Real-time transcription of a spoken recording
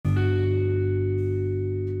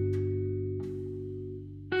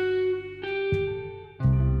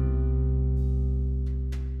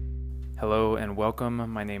welcome.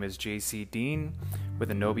 My name is JC Dean with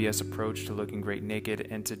a No BS approach to looking great naked,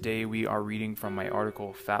 and today we are reading from my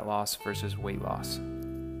article, Fat Loss versus Weight Loss.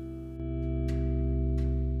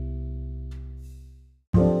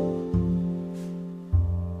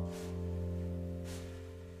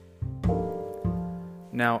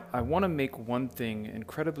 Now, I want to make one thing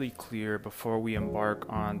incredibly clear before we embark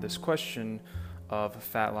on this question of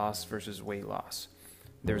fat loss versus weight loss.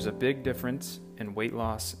 There's a big difference in weight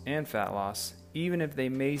loss and fat loss, even if they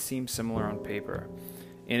may seem similar on paper.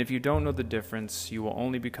 And if you don't know the difference, you will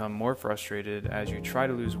only become more frustrated as you try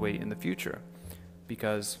to lose weight in the future.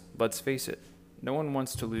 Because, let's face it, no one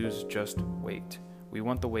wants to lose just weight. We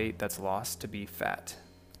want the weight that's lost to be fat.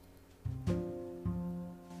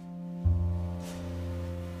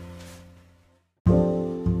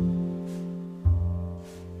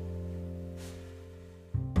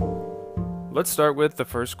 Let's start with the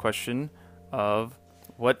first question of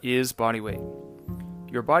what is body weight?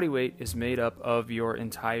 Your body weight is made up of your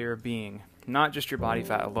entire being, not just your body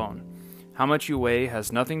fat alone. How much you weigh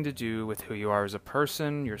has nothing to do with who you are as a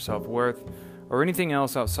person, your self-worth, or anything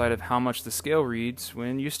else outside of how much the scale reads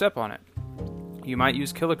when you step on it. You might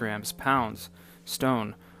use kilograms, pounds,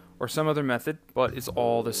 stone, or some other method, but it's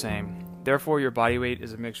all the same. Therefore, your body weight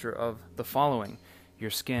is a mixture of the following: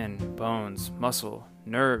 your skin, bones, muscle,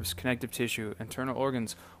 nerves, connective tissue, internal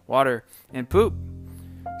organs, water, and poop.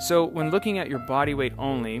 So when looking at your body weight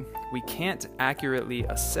only, we can't accurately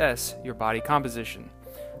assess your body composition.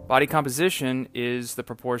 Body composition is the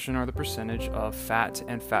proportion or the percentage of fat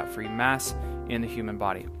and fat-free mass in the human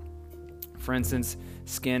body. For instance,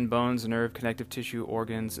 skin, bones, nerve, connective tissue,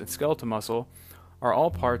 organs, and skeletal muscle are all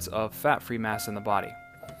parts of fat-free mass in the body.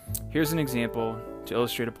 Here's an example to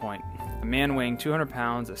illustrate a point. A man weighing 200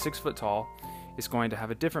 pounds at 6 foot tall is going to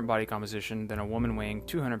have a different body composition than a woman weighing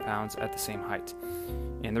 200 pounds at the same height.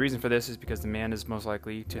 And the reason for this is because the man is most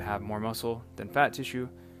likely to have more muscle than fat tissue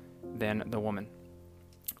than the woman.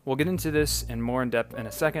 We'll get into this in more in depth in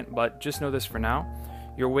a second, but just know this for now.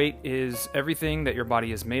 Your weight is everything that your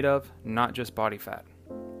body is made of, not just body fat.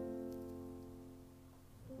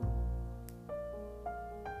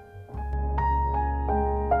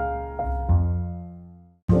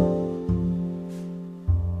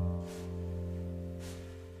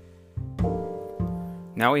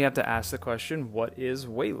 Now we have to ask the question, what is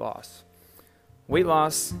weight loss? Weight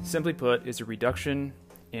loss, simply put, is a reduction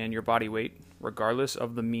in your body weight, regardless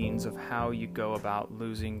of the means of how you go about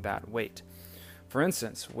losing that weight. For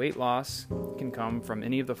instance, weight loss can come from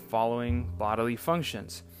any of the following bodily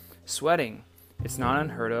functions. Sweating. It's not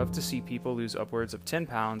unheard of to see people lose upwards of 10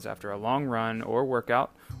 pounds after a long run or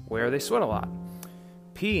workout where they sweat a lot.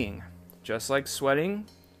 Peeing. Just like sweating,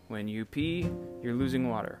 when you pee, you're losing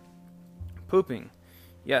water. Pooping.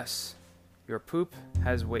 Yes, your poop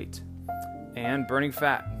has weight. And burning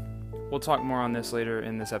fat. We'll talk more on this later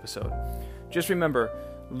in this episode. Just remember,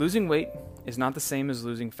 losing weight is not the same as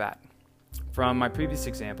losing fat. From my previous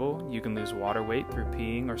example, you can lose water weight through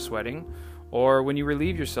peeing or sweating, or when you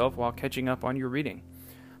relieve yourself while catching up on your reading.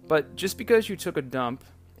 But just because you took a dump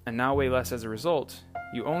and now weigh less as a result,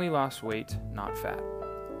 you only lost weight, not fat.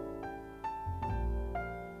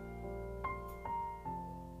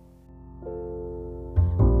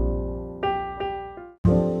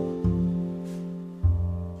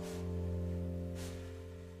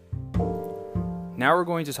 Now we're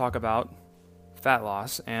going to talk about fat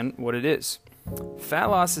loss and what it is.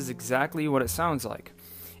 Fat loss is exactly what it sounds like.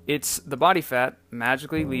 It's the body fat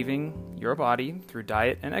magically leaving your body through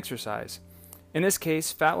diet and exercise. In this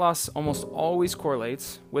case, fat loss almost always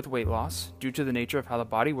correlates with weight loss due to the nature of how the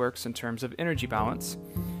body works in terms of energy balance.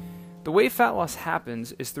 The way fat loss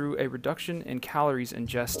happens is through a reduction in calories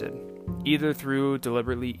ingested, either through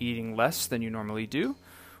deliberately eating less than you normally do,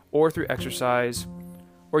 or through exercise,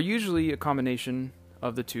 or usually a combination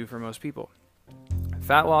of the two for most people.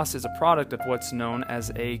 Fat loss is a product of what's known as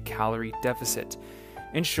a calorie deficit.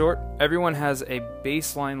 In short, everyone has a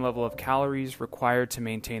baseline level of calories required to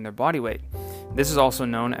maintain their body weight. This is also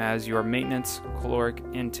known as your maintenance caloric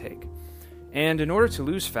intake. And in order to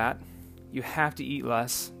lose fat, you have to eat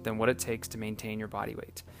less than what it takes to maintain your body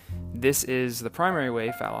weight. This is the primary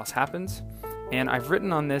way fat loss happens, and I've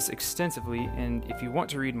written on this extensively, and if you want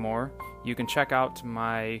to read more, you can check out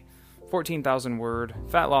my 14,000 word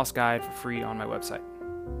fat loss guide for free on my website.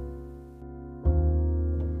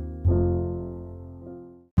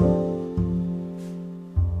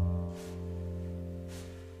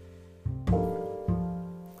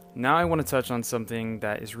 Now I want to touch on something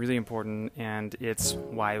that is really important, and it's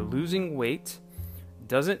why losing weight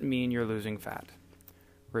doesn't mean you're losing fat.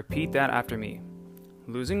 Repeat that after me.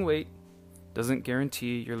 Losing weight doesn't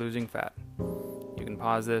guarantee you're losing fat.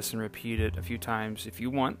 pause this and repeat it a few times if you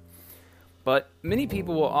want. But many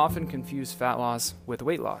people will often confuse fat loss with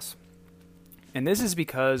weight loss. And this is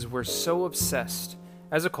because we're so obsessed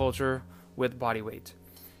as a culture with body weight.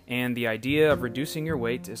 And the idea of reducing your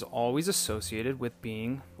weight is always associated with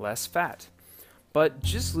being less fat. But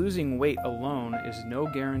just losing weight alone is no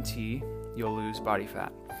guarantee you'll lose body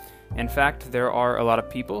fat. In fact, there are a lot of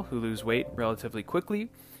people who lose weight relatively quickly,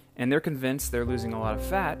 and they're convinced they're losing a lot of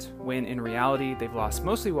fat, when in reality they've lost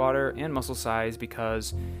mostly water and muscle size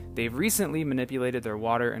because they've recently manipulated their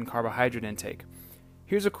water and carbohydrate intake.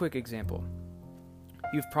 Here's a quick example.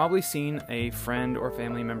 You've probably seen a friend or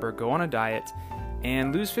family member go on a diet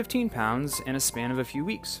and lose 15 pounds in a span of a few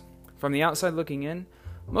weeks. From the outside looking in,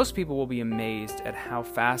 most people will be amazed at how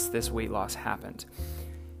fast this weight loss happened.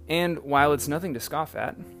 And while it's nothing to scoff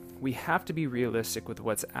at, we have to be realistic with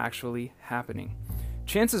what's actually happening.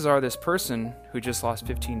 Chances are this person who just lost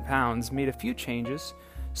 15 pounds made a few changes,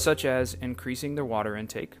 such as increasing their water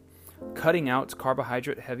intake, cutting out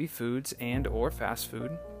carbohydrate-heavy foods and or fast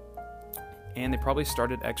food, and they probably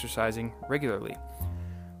started exercising regularly.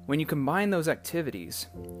 When you combine those activities,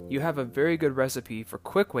 you have a very good recipe for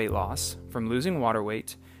quick weight loss from losing water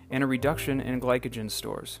weight and a reduction in glycogen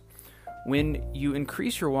stores. When you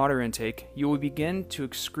increase your water intake, you will begin to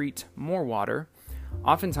excrete more water.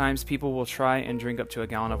 Oftentimes, people will try and drink up to a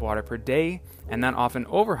gallon of water per day, and that often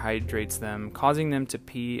overhydrates them, causing them to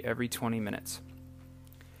pee every 20 minutes.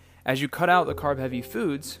 As you cut out the carb-heavy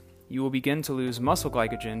foods, you will begin to lose muscle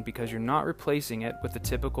glycogen because you're not replacing it with the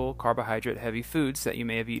typical carbohydrate-heavy foods that you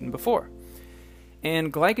may have eaten before.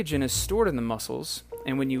 And glycogen is stored in the muscles,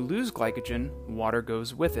 and when you lose glycogen, water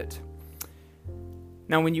goes with it.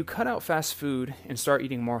 Now, when you cut out fast food and start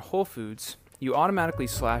eating more whole foods, you automatically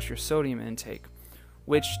slash your sodium intake,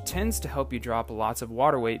 which tends to help you drop lots of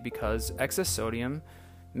water weight because excess sodium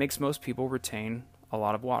makes most people retain a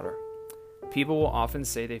lot of water. People will often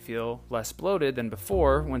say they feel less bloated than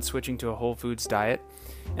before when switching to a whole foods diet,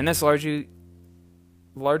 and that's largely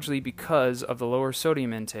because of the lower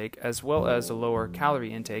sodium intake as well as the lower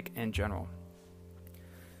calorie intake in general.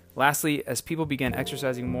 Lastly, as people begin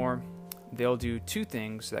exercising more, they'll do two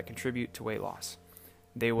things that contribute to weight loss.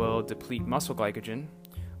 They will deplete muscle glycogen,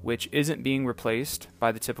 which isn't being replaced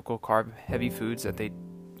by the typical carb-heavy foods that they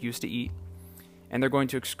used to eat, and they're going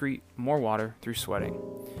to excrete more water through sweating.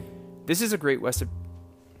 This is a great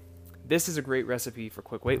recipe for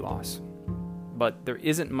quick weight loss, but there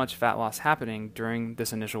isn't much fat loss happening during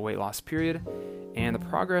this initial weight loss period, and the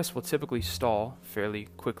progress will typically stall fairly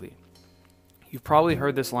quickly. You've probably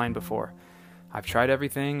heard this line before: "I've tried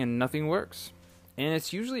everything and nothing works." And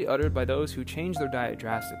it's usually uttered by those who change their diet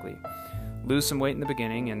drastically, lose some weight in the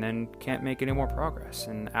beginning, and then can't make any more progress.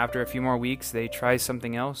 And after a few more weeks, they try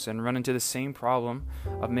something else and run into the same problem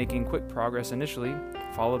of making quick progress initially,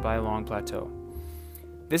 followed by a long plateau.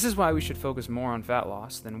 This is why we should focus more on fat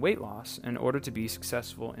loss than weight loss in order to be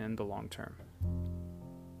successful in the long term.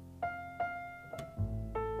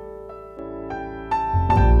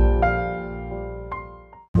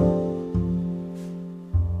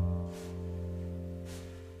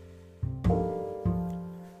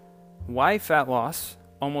 Why fat loss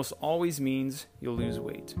almost always means you'll lose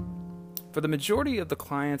weight. For the majority of the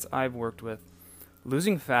clients I've worked with,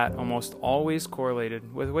 losing fat almost always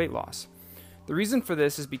correlated with weight loss. The reason for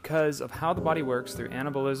this is because of how the body works through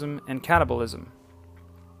anabolism and catabolism.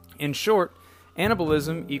 In short,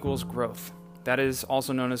 anabolism equals growth. That is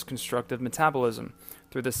also known as constructive metabolism,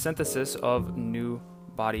 through the synthesis of new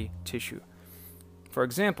body tissue. For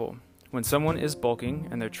example, when someone is bulking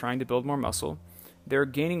and they're trying to build more muscle, they're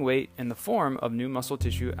gaining weight in the form of new muscle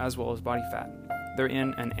tissue as well as body fat. They're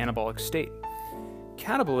in an anabolic state.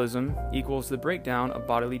 Catabolism equals the breakdown of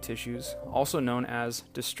bodily tissues, also known as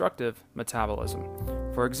destructive metabolism.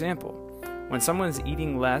 For example, when someone is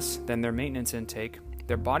eating less than their maintenance intake,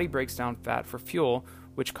 their body breaks down fat for fuel,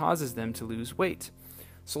 which causes them to lose weight.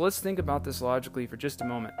 So let's think about this logically for just a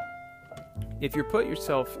moment. If you put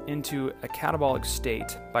yourself into a catabolic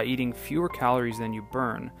state by eating fewer calories than you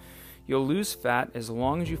burn, you'll lose fat as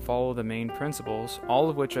long as you follow the main principles, all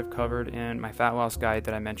of which I've covered in my fat loss guide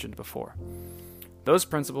that I mentioned before. Those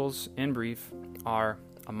principles, in brief, are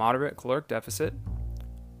a moderate caloric deficit,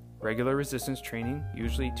 regular resistance training,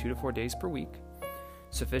 usually 2 to 4 days per week,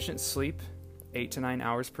 sufficient sleep, 8 to 9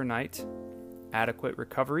 hours per night, adequate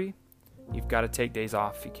recovery. You've got to take days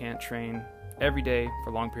off. You can't train every day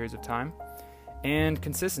for long periods of time. And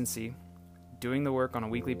consistency, doing the work on a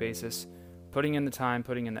weekly basis, putting in the time,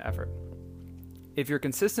 putting in the effort. If you're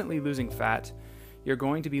consistently losing fat, you're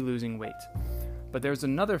going to be losing weight. But there's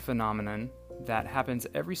another phenomenon that happens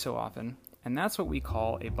every so often, and that's what we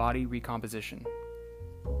call a body recomposition.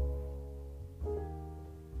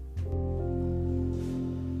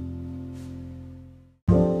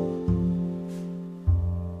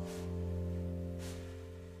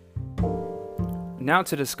 Now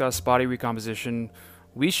to discuss body recomposition,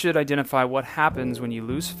 we should identify what happens when you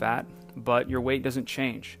lose fat, but your weight doesn't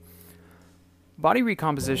change. Body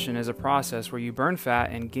recomposition is a process where you burn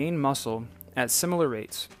fat and gain muscle at similar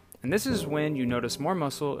rates, and this is when you notice more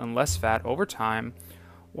muscle and less fat over time,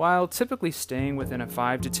 while typically staying within a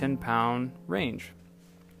 5 to 10 pound range.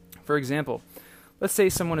 For example, let's say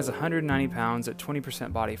someone is 190 pounds at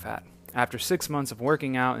 20% body fat. After 6 months of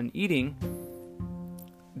working out and eating,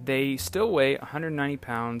 they still weigh 190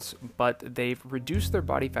 pounds, but they've reduced their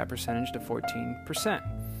body fat percentage to 14%.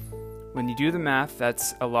 When you do the math,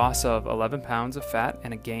 that's a loss of 11 pounds of fat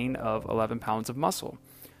and a gain of 11 pounds of muscle.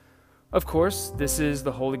 Of course, this is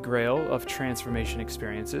the holy grail of transformation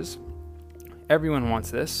experiences. Everyone wants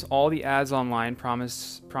this. All the ads online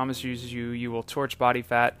promise you will torch body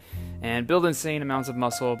fat and build insane amounts of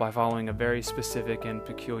muscle by following a very specific and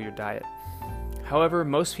peculiar diet. However,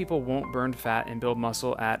 most people won't burn fat and build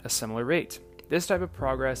muscle at a similar rate. This type of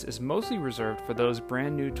progress is mostly reserved for those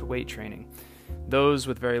brand new to weight training, those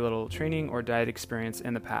with very little training or diet experience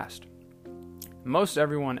in the past. Most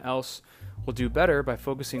everyone else will do better by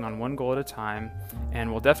focusing on one goal at a time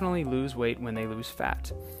and will definitely lose weight when they lose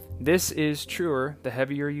fat. This is truer the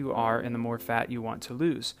heavier you are and the more fat you want to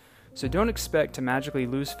lose. So don't expect to magically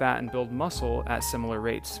lose fat and build muscle at similar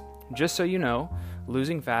rates. Just so you know,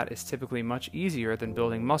 losing fat is typically much easier than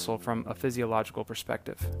building muscle from a physiological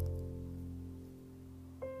perspective.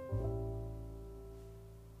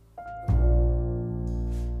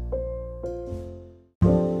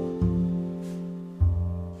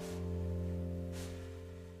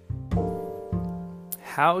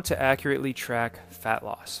 How to accurately track fat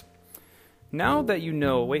loss. Now that you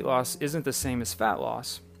know weight loss isn't the same as fat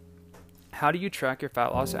loss, how do you track your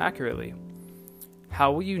fat loss accurately?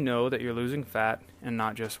 How will you know that you're losing fat and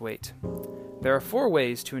not just weight? There are 4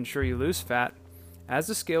 ways to ensure you lose fat as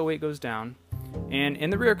the scale weight goes down, and in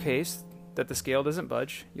the rare case that the scale doesn't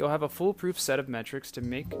budge, you'll have a foolproof set of metrics to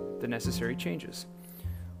make the necessary changes.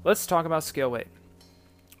 Let's talk about scale weight.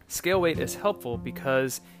 Scale weight is helpful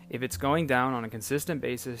because if it's going down on a consistent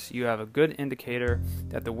basis, you have a good indicator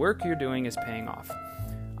that the work you're doing is paying off.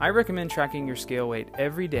 I recommend tracking your scale weight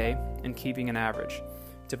every day and keeping an average.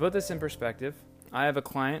 To put this in perspective, I have a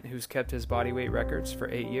client who's kept his body weight records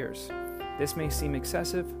for 8 years. This may seem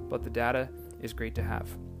excessive, but the data is great to have.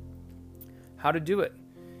 How to do it?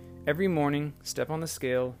 Every morning, step on the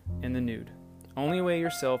scale in the nude. Only weigh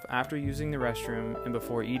yourself after using the restroom and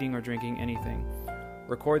before eating or drinking anything.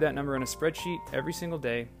 Record that number in a spreadsheet every single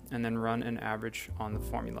day and then run an average on the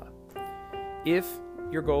formula. If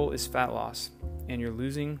your goal is fat loss and you're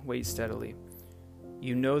losing weight steadily,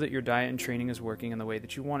 you know that your diet and training is working in the way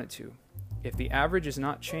that you want it to. If the average is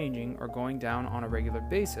not changing or going down on a regular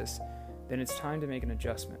basis, then it's time to make an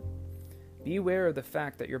adjustment. Be aware of the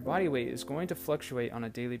fact that your body weight is going to fluctuate on a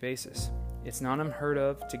daily basis. It's not unheard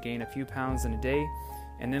of to gain a few pounds in a day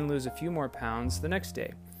and then lose a few more pounds the next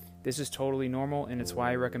day. This is totally normal, and it's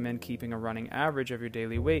why I recommend keeping a running average of your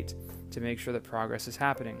daily weight to make sure that progress is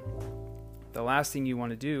happening. The last thing you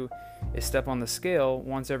want to do is step on the scale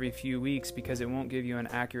once every few weeks because it won't give you an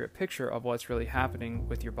accurate picture of what's really happening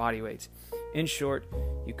with your body weight. In short,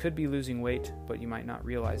 you could be losing weight, but you might not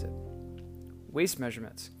realize it. Waist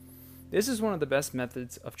measurements. This is one of the best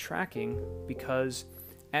methods of tracking because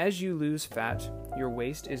as you lose fat, your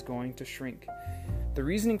waist is going to shrink. The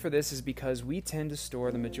reasoning for this is because we tend to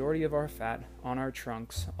store the majority of our fat on our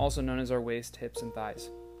trunks, also known as our waist, hips, and thighs.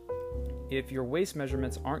 If your waist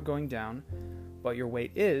measurements aren't going down, but your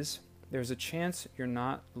weight is, there's a chance you're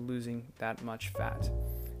not losing that much fat.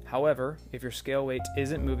 However, if your scale weight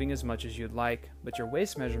isn't moving as much as you'd like, but your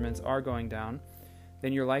waist measurements are going down,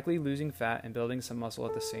 then you're likely losing fat and building some muscle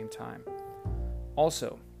at the same time.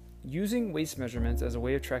 Also, using waist measurements as a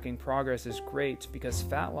way of tracking progress is great because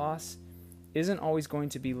fat loss isn't always going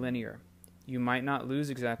to be linear. You might not lose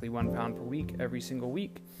exactly 1 pound per week every single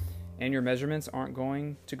week, and your measurements aren't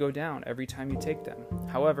going to go down every time you take them.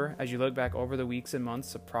 However, as you look back over the weeks and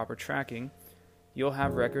months of proper tracking, you'll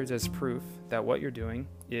have records as proof that what you're doing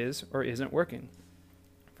is or isn't working.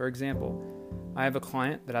 For example, I have a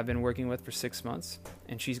client that I've been working with for 6 months,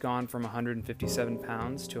 and she's gone from 157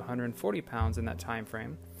 pounds to 140 pounds in that time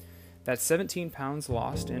frame. That's 17 pounds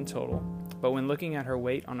lost in total, but when looking at her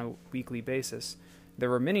weight on a weekly basis, there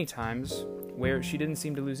were many times where she didn't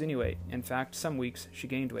seem to lose any weight. In fact, some weeks she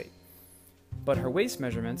gained weight. But her waist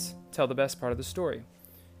measurements tell the best part of the story.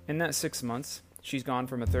 In that 6 months, she's gone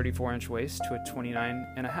from a 34-inch waist to a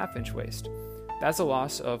 29.5-inch waist. That's a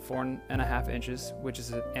loss of 4.5 inches, which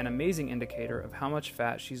is an amazing indicator of how much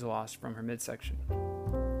fat she's lost from her midsection.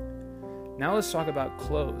 Now let's talk about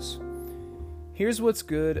clothes. Here's what's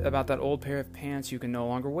good about that old pair of pants you can no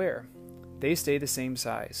longer wear. They stay the same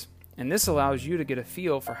size, and this allows you to get a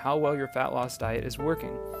feel for how well your fat loss diet is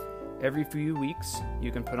working. Every few weeks,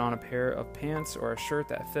 you can put on a pair of pants or a shirt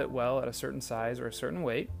that fit well at a certain size or a certain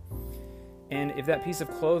weight. And if that piece of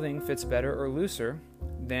clothing fits better or looser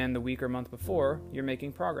than the week or month before, you're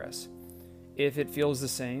making progress. If it feels the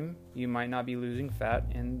same, you might not be losing fat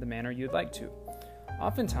in the manner you'd like to.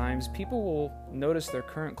 Oftentimes, people will notice their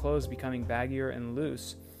current clothes becoming baggier and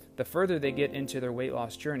loose the further they get into their weight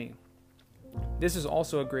loss journey. This is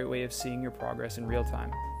also a great way of seeing your progress in real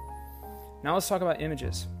time. Now let's talk about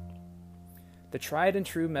images. The tried and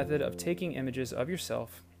true method of taking images of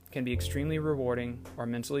yourself can be extremely rewarding or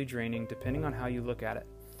mentally draining depending on how you look at it.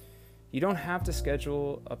 You don't have to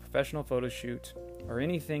schedule a professional photo shoot or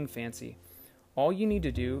anything fancy. All you need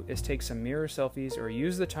to do is take some mirror selfies or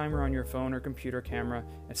use the timer on your phone or computer camera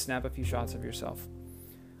and snap a few shots of yourself.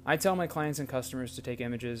 I tell my clients and customers to take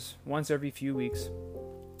images once every few weeks.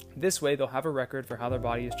 This way they'll have a record for how their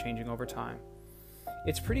body is changing over time.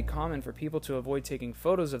 It's pretty common for people to avoid taking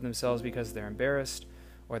photos of themselves because they're embarrassed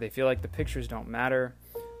or they feel like the pictures don't matter.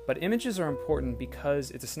 But images are important because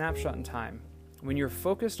it's a snapshot in time. When you're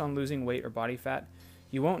focused on losing weight or body fat,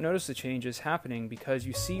 you won't notice the changes happening because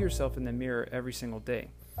you see yourself in the mirror every single day.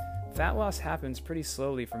 Fat loss happens pretty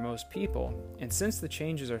slowly for most people, and since the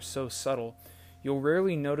changes are so subtle, you'll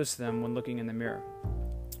rarely notice them when looking in the mirror.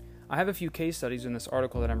 I have a few case studies in this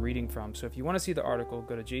article that I'm reading from, so if you want to see the article,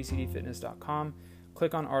 go to jcdfitness.com,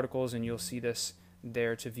 click on articles, and you'll see this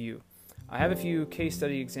there to view. I have a few case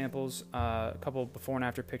study examples, a couple before and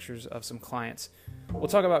after pictures of some clients. We'll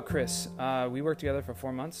talk about Chris. We worked together for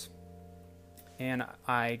 4 months, and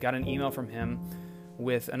I got an email from him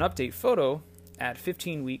with an update photo at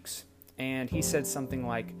 15 weeks, and he said something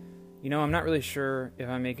like, I'm not really sure if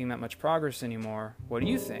I'm making that much progress anymore. What do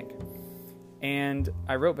you think? And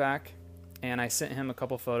I wrote back, and I sent him a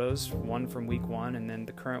couple photos, one from week 1 and then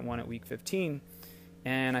the current one at week 15.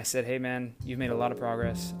 And I said, hey man, you've made a lot of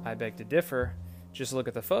progress. I beg to differ. Just look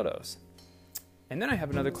at the photos. And then I have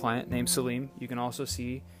another client named Salim. You can also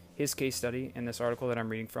see his case study in this article that I'm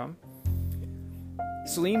reading from.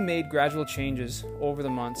 Salim made gradual changes over the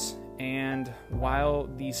months, and while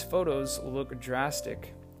these photos look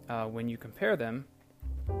drastic when you compare them,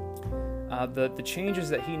 the changes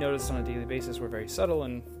that he noticed on a daily basis were very subtle,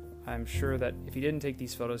 and I'm sure that if he didn't take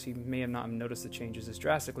these photos, he may have not noticed the changes as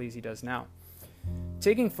drastically as he does now.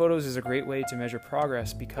 Taking photos is a great way to measure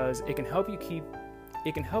progress because it can help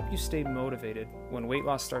you stay motivated when weight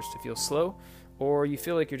loss starts to feel slow or you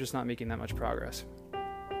feel like you're just not making that much progress.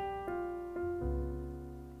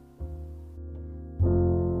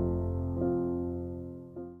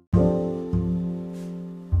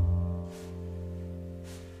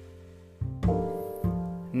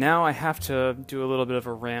 Now I have to do a little bit of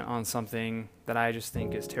a rant on something that I just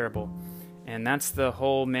think is terrible, and that's the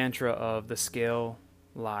whole mantra of the scale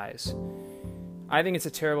lies. I think it's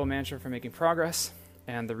a terrible mantra for making progress,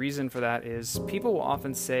 and the reason for that is people will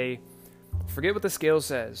often say, forget what the scale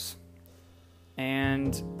says.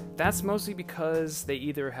 And that's mostly because they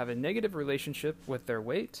either have a negative relationship with their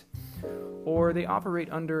weight, or they operate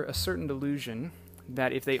under a certain delusion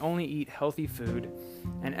that if they only eat healthy food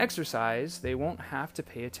and exercise, they won't have to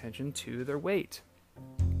pay attention to their weight.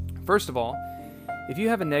 First of all, if you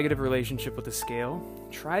have a negative relationship with the scale,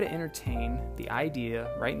 try to entertain the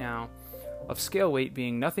idea right now of scale weight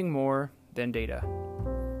being nothing more than data.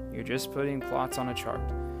 You're just putting plots on a chart.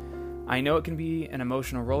 I know it can be an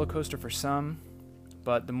emotional roller coaster for some,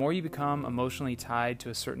 but the more you become emotionally tied to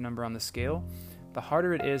a certain number on the scale, the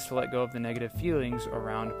harder it is to let go of the negative feelings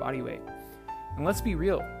around body weight. And let's be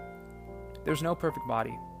real, there's no perfect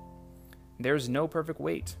body. There's no perfect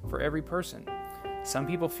weight for every person. Some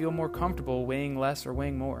people feel more comfortable weighing less or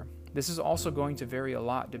weighing more. This is also going to vary a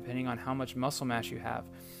lot depending on how much muscle mass you have,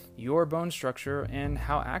 your bone structure, and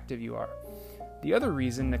how active you are. The other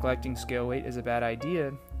reason neglecting scale weight is a bad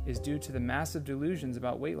idea is due to the massive delusions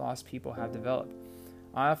about weight loss people have developed.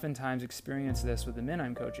 I oftentimes experience this with the men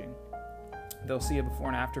I'm coaching. They'll see a before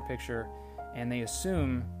and after picture and they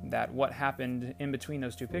assume that what happened in between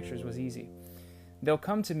those two pictures was easy. They'll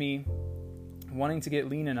come to me wanting to get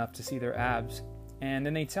lean enough to see their abs, and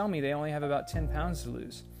then they tell me they only have about 10 pounds to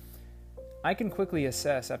lose. I can quickly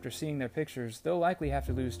assess after seeing their pictures they'll likely have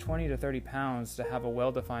to lose 20 to 30 pounds to have a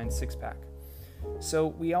well-defined six-pack. So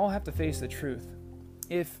we all have to face the truth.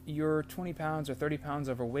 If you're 20 pounds or 30 pounds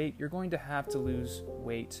overweight, you're going to have to lose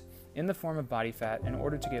weight in the form of body fat in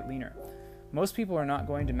order to get leaner. Most people are not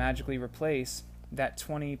going to magically replace that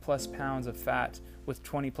 20 plus pounds of fat with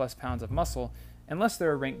 20 plus pounds of muscle unless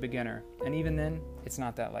they're a rank beginner, and even then, it's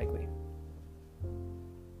not that likely.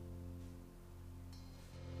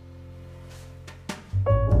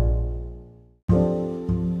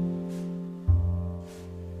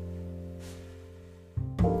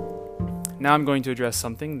 Now I'm going to address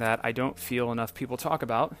something that I don't feel enough people talk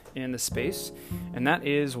about in the space, and that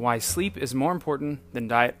is why sleep is more important than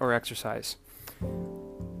diet or exercise.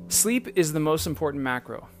 Sleep is the most important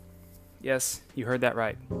macro. Yes, you heard that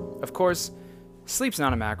right. Of course, sleep's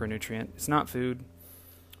not a macronutrient, it's not food,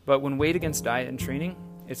 but when weighed against diet and training,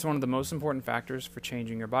 it's one of the most important factors for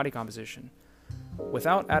changing your body composition.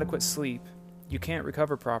 Without adequate sleep, you can't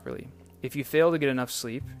recover properly. If you fail to get enough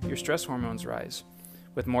sleep, your stress hormones rise.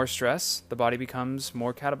 With more stress, the body becomes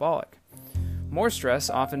more catabolic. More stress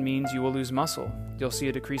often means you will lose muscle. You'll see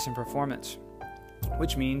a decrease in performance,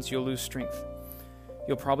 which means you'll lose strength.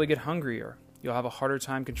 You'll probably get hungrier. You'll have a harder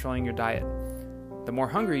time controlling your diet. The more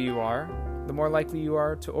hungry you are, the more likely you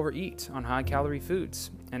are to overeat on high-calorie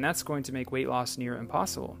foods, and that's going to make weight loss near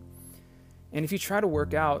impossible. And if you try to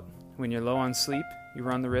work out when you're low on sleep, you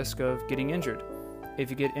run the risk of getting injured. If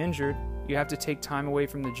you get injured, you have to take time away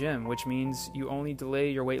from the gym, which means you only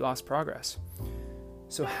delay your weight loss progress.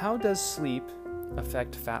 So how does sleep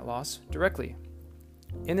affect fat loss directly?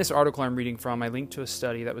 In this article I'm reading from, I linked to a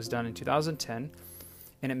study that was done in 2010,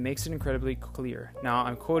 and it makes it incredibly clear. Now,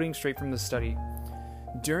 I'm quoting straight from the study.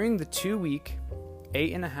 During the 2-week,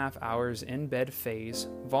 8.5 hours in bed phase,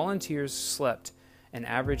 volunteers slept an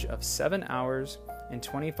average of 7 hours and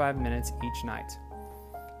 25 minutes each night.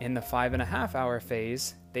 In the 5.5 hour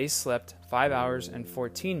phase, they slept 5 hours and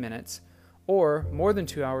 14 minutes, or more than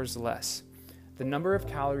 2 hours less. The number of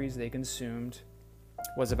calories they consumed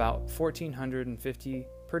was about 1,450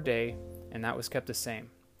 per day, and that was kept the same.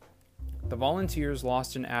 The volunteers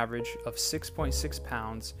lost an average of 6.6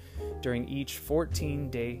 pounds during each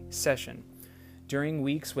 14-day session. During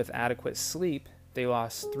weeks with adequate sleep, they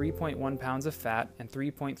lost 3.1 pounds of fat and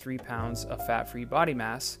 3.3 pounds of fat-free body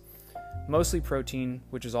mass, mostly protein,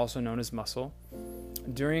 which is also known as muscle.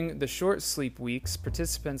 During the short sleep weeks,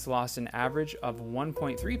 participants lost an average of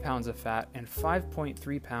 1.3 pounds of fat and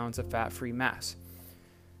 5.3 pounds of fat-free mass.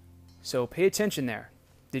 So pay attention there.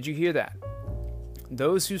 Did you hear that?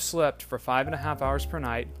 Those who slept for 5.5 hours per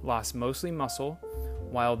night lost mostly muscle,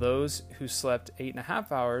 while those who slept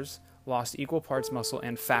 8.5 hours lost equal parts muscle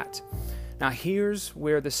and fat. Now here's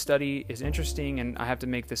where the study is interesting, and I have to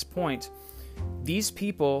make this point. These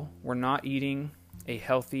people were not eating a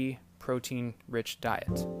healthy, protein-rich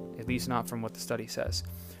diet, at least not from what the study says.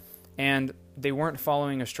 And they weren't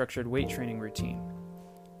following a structured weight training routine.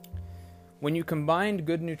 When you combine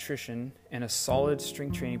good nutrition and a solid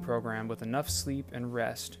strength training program with enough sleep and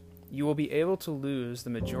rest, you will be able to lose the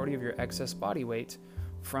majority of your excess body weight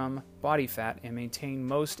from body fat and maintain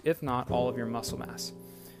most, if not all, of your muscle mass.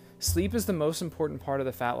 Sleep is the most important part of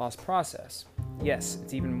the fat loss process. Yes,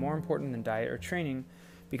 it's even more important than diet or training,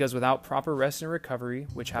 because without proper rest and recovery,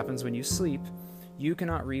 which happens when you sleep, you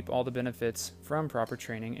cannot reap all the benefits from proper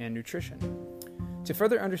training and nutrition. To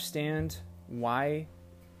further understand why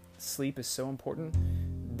sleep is so important,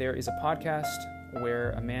 there is a podcast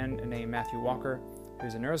where a man named Matthew Walker,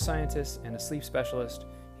 who's a neuroscientist and a sleep specialist,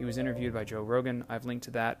 he was interviewed by Joe Rogan. I've linked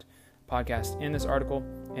to that podcast in this article.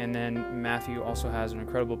 And then Matthew also has an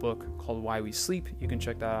incredible book called Why We Sleep. You can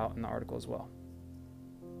check that out in the article as well.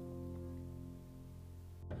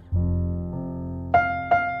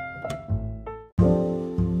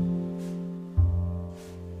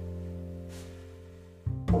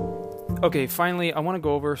 Okay, finally, I want to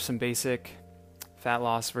go over some basic fat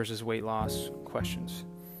loss versus weight loss questions.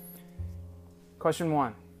 Question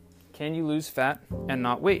 1. Can you lose fat and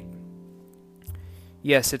not weight?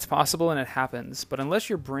 Yes, it's possible and it happens, but unless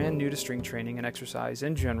you're brand new to strength training and exercise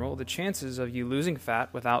in general, the chances of you losing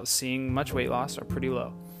fat without seeing much weight loss are pretty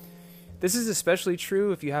low. This is especially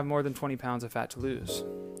true if you have more than 20 pounds of fat to lose.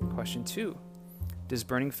 Question 2. Does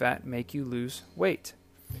burning fat make you lose weight?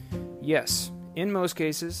 Yes, in most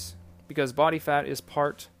cases, because body fat is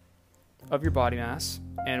part of your body mass,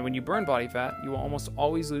 and when you burn body fat, you will almost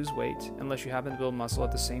always lose weight unless you happen to build muscle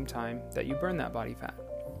at the same time that you burn that body fat.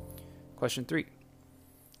 Question 3.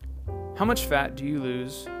 How much fat do you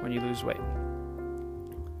lose when you lose weight?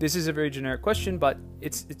 This is a very generic question, but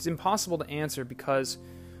it's impossible to answer because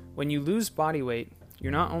when you lose body weight,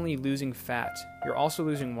 you're not only losing fat, you're also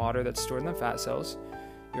losing water that's stored in the fat cells.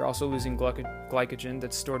 You're also losing glycogen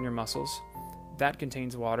that's stored in your muscles. That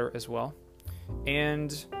contains water as well.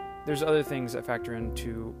 And there's other things that factor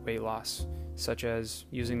into weight loss, such as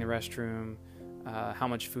using the restroom, how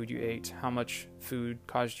much food you ate, how much food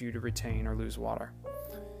caused you to retain or lose water.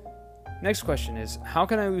 Next question is, how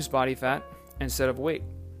can I lose body fat instead of weight?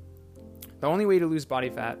 The only way to lose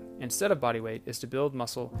body fat instead of body weight is to build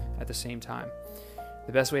muscle at the same time.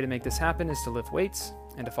 The best way to make this happen is to lift weights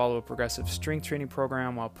and to follow a progressive strength training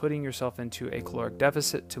program while putting yourself into a caloric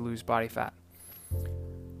deficit to lose body fat.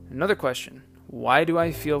 Another question: why do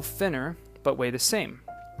I feel thinner but weigh the same?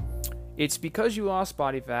 It's because you lost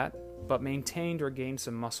body fat but maintained or gained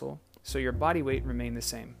some muscle, so your body weight remained the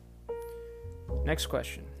same. Next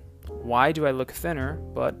question: why do I look thinner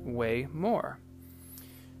but weigh more?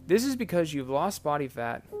 This is because you've lost body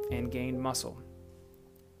fat and gained muscle.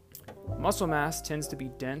 Muscle mass tends to be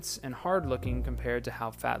dense and hard looking compared to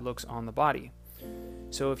how fat looks on the body.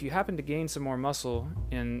 So if you happen to gain some more muscle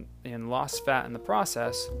in lost fat in the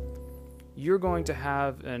process, you're going to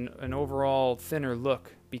have an overall thinner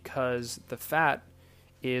look because the fat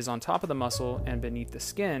is on top of the muscle and beneath the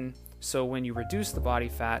skin. So when you reduce the body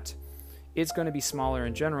fat, it's going to be smaller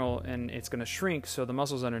in general and it's going to shrink, so the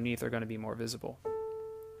muscles underneath are going to be more visible.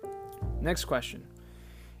 Next question: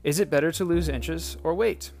 is it better to lose inches or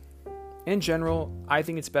weight? In general, I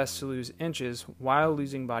think it's best to lose inches while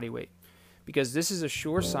losing body weight, because this is a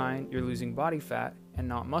sure sign you're losing body fat and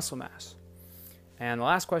not muscle mass. And the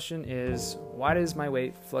last question is, why does my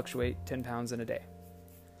weight fluctuate 10 pounds in a day?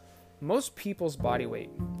 Most people's body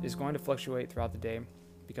weight is going to fluctuate throughout the day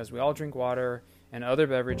because we all drink water and other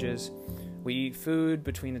beverages. We eat food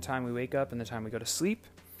between the time we wake up and the time we go to sleep.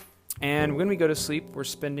 And when we go to sleep, we're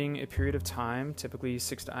spending a period of time, typically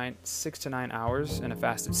 6 to 9 hours in a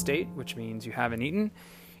fasted state, which means you haven't eaten.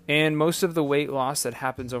 And most of the weight loss that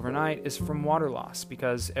happens overnight is from water loss,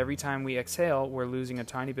 because every time we exhale, we're losing a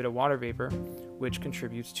tiny bit of water vapor, which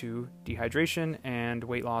contributes to dehydration and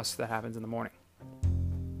weight loss that happens in the morning.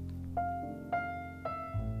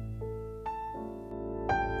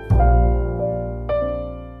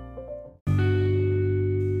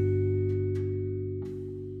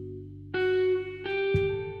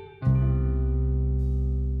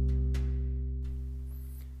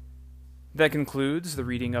 That concludes the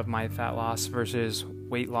reading of my fat loss versus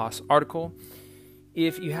weight loss article.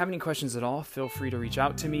 If you have any questions at all, feel free to reach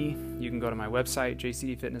out to me. You can go to my website,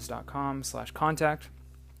 jcdfitness.com/contact.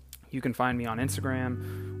 You can find me on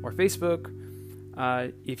Instagram or Facebook.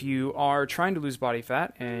 If you are trying to lose body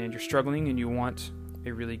fat and you're struggling and you want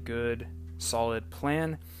a really good, solid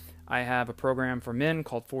plan, I have a program for men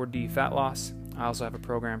called 4D Fat Loss. I also have a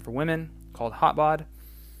program for women called Hot Bod.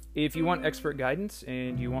 If you want expert guidance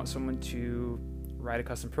and you want someone to write a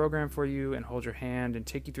custom program for you and hold your hand and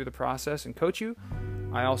take you through the process and coach you,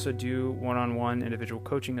 I also do one-on-one individual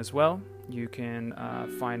coaching as well. You can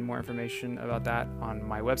find more information about that on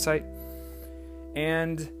my website.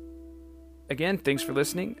 And again, thanks for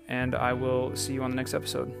listening, and I will see you on the next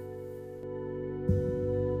episode.